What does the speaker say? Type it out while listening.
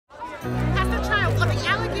Pastor Childs, are the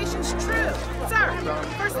allegations true? Sir,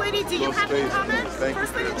 First Lady, do you have any comments?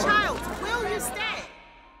 First Lady Childs, will you stay?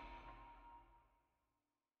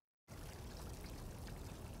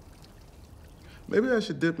 Maybe I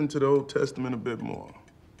should dip into the Old Testament a bit more.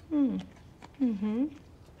 I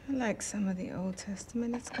like some of the Old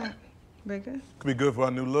Testament. It's got bigger. Could be good for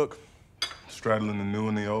our new look. Straddling the new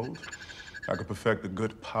and the old. I could perfect a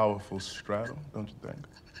good, powerful straddle, don't you think?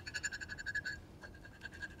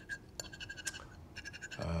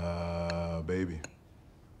 Baby.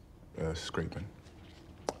 Scraping.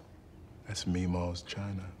 That's Meemaw's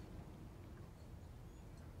China.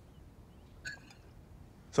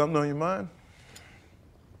 Something on your mind?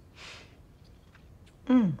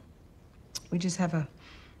 We just have a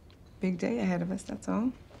big day ahead of us, that's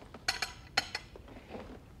all.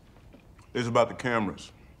 It's about the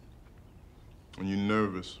cameras. When you're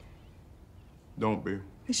nervous, don't be.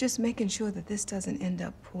 It's just making sure that this doesn't end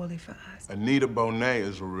up poorly for us. Anita Bonet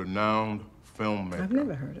is a renowned filmmaker. I've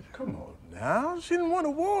never heard of her. Come on now. She didn't win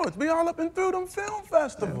awards. Be all up and through them film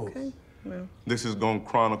festivals. Okay, well. This is gonna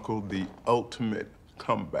chronicle the ultimate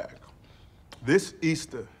comeback. This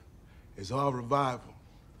Easter is our revival,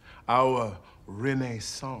 our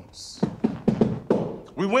renaissance.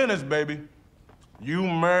 We winners, baby. You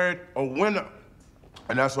married a winner.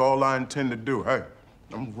 And that's all I intend to do. Hey,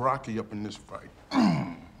 I'm Rocky up in this fight.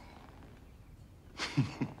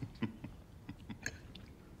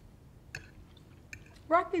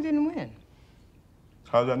 Rocky didn't win.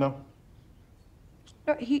 How's that know?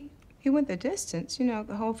 No, he went the distance, you know,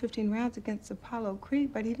 the whole 15 rounds against Apollo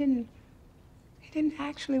Creed, but he didn't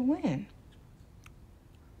actually win.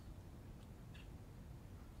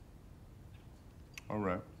 All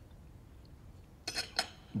right.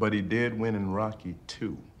 But he did win in Rocky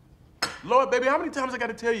 2. Lord, baby, how many times I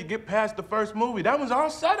gotta tell you, get past the first movie? That was all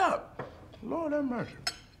set up. Lord have mercy.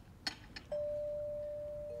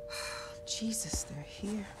 Jesus, they're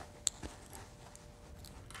here.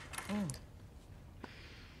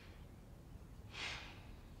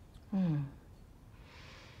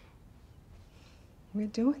 We're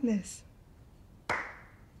doing this.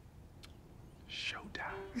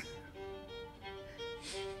 Showtime.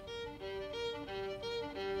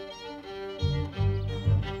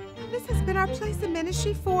 This has been our place of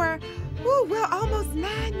ministry for, almost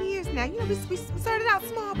 9 years now. You know, we started out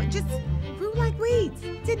small, but just grew like weeds,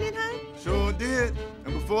 didn't it, hon? Sure did.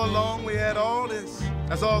 And before long, we had all this.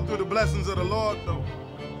 That's all through the blessings of the Lord, though.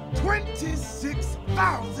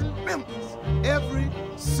 26,000 members every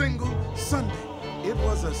single Sunday. It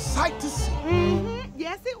was a sight to see.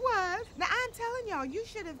 Yes, it was. Now, I'm telling y'all, you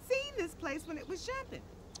should have seen this place when it was jumping.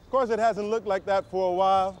 Of course, it hasn't looked like that for a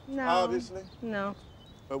while, No. obviously. No.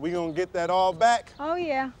 But we're gonna get that all back. Oh,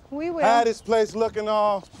 yeah, we will. How this place looking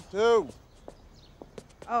all, too.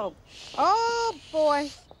 Oh, boy.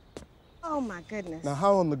 Oh, my goodness. Now,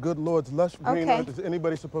 how on the good Lord's lush green Okay. earth is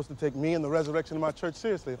anybody supposed to take me and the resurrection of my church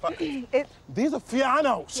seriously? If It- These are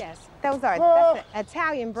Fianos. Yes, those are, that's an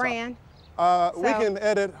Italian brand. We can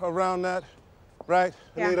edit around that, right,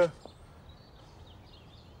 Yeah. Anita?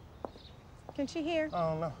 Can she hear? I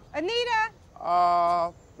don't know. Anita!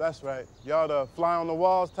 That's right. Y'all the fly on the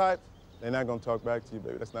walls type? They're not gonna talk back to you,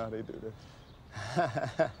 baby. That's not how they do this.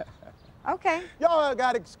 Okay. Y'all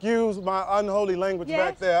gotta excuse my unholy language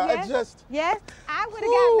back there. Yes, I would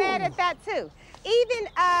have got mad at that too. Even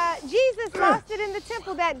Jesus lost it in the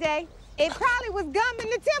temple that day. It probably was gum in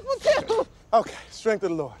the temple too. Okay, strength of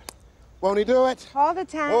the Lord. Won't he do it? All the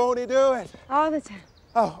time. Won't he do it? All the time.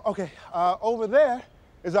 Oh, okay. Over there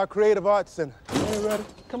is our Creative Arts Center. You ready?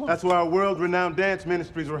 Come on. That's where our world-renowned dance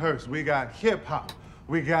ministries rehearse. We got hip-hop.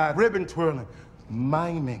 We got ribbon twirling,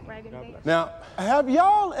 miming. Now, have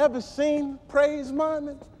y'all ever seen praise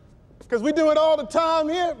miming? Because we do it all the time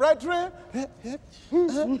here, right, Trin? Ooh,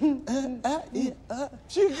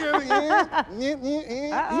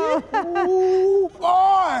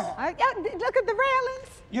 boy! Look at the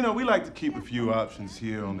railings. You know, we like to keep a few options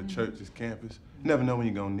here on the church's campus. You never know when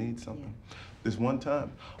you're gonna need something. This one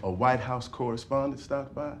time, a White House correspondent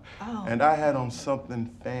stopped by, and I had on something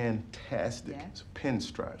fantastic. It's a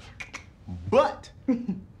pinstripe. But,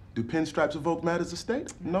 do pinstripes evoke matters of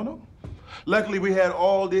state? No. Luckily, we had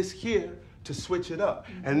all this here to switch it up.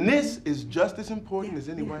 And this is just as important as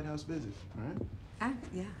any White House visit, all right?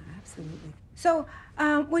 Yeah, absolutely. So,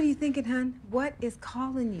 what are you thinking, hon? What is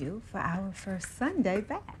calling you for our first Sunday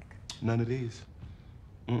back? None of these.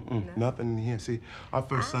 Nothing in here. See, our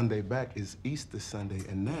first Sunday back is Easter Sunday,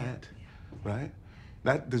 and that, right,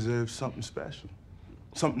 that deserves something special,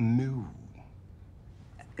 something new.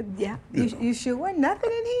 Yeah, you sure?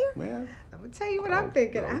 Nothing in here? Man. I'm gonna tell you what I'm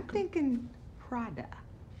thinking. I'm thinking Prada.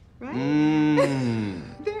 right? Mmm.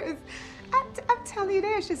 There is, I'm telling you,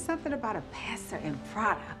 there's just something about a pastor in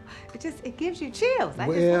Prada. It gives you chills.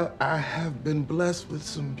 Well, I have been blessed with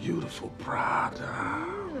some beautiful Prada.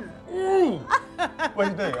 Ooh. What do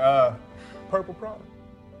you think? Purple Prada?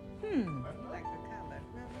 I like the color.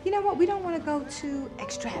 You know what? We don't want to go too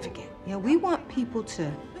extravagant. You know, we want people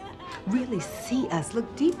to really see us,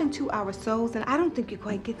 look deep into our souls, and I don't think you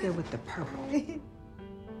quite get there with the purple.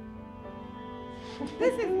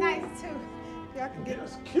 This is nice too. Y'all can get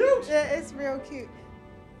It's cute. Yeah, it's real cute.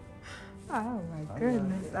 Oh my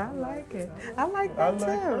goodness, I like it. I like that too.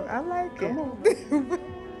 I like it. Come on.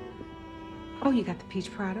 Oh, you got the peach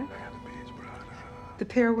Prada? I got the peach Prada. The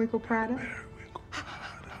periwinkle Prada? Periwinkle Prada.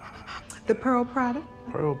 The pearl Prada?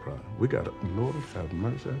 Pearl Prada. We got a, Lord have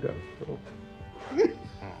mercy, I got a pearl. Oh my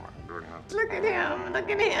goodness. Look at him, look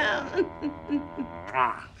at him.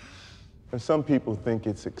 And some people think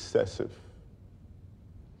it's excessive.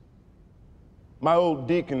 My old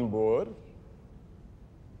deacon board,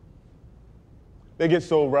 they get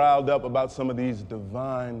so riled up about some of these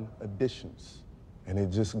divine additions, and it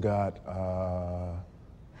just got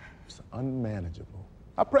it's unmanageable.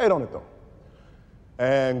 I prayed on it though,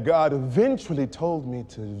 and God eventually told me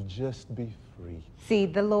to just be free. See,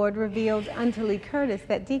 the Lord revealed unto Lee-Curtis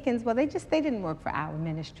that deacons, well, they didn't work for our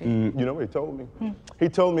ministry. You know what he told me? He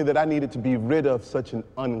told me that I needed to be rid of such an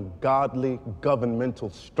ungodly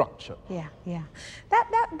governmental structure. Yeah.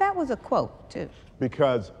 That was a quote, too.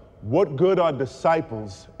 Because what good are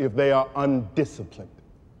disciples if they are undisciplined?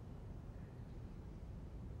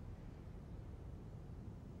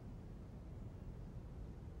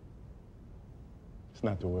 It's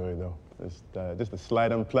not to worry, though. It's just a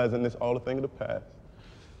slight unpleasantness, all a thing of the past.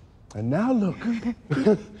 And now look,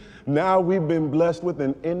 now we've been blessed with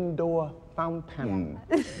an indoor fountain.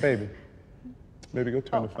 Yeah. Baby, go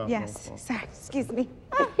turn the fountain on. Yes, sorry, excuse me.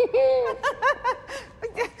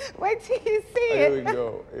 Wait till you see it. Here we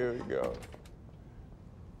go, here we go.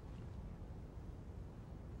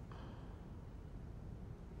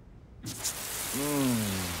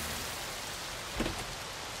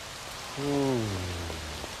 Ooh.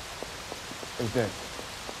 Hey, Jack,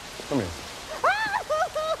 come here.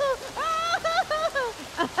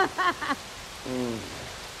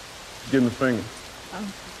 Give him the finger.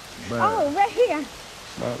 Oh, right here.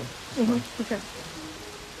 Smile. Okay.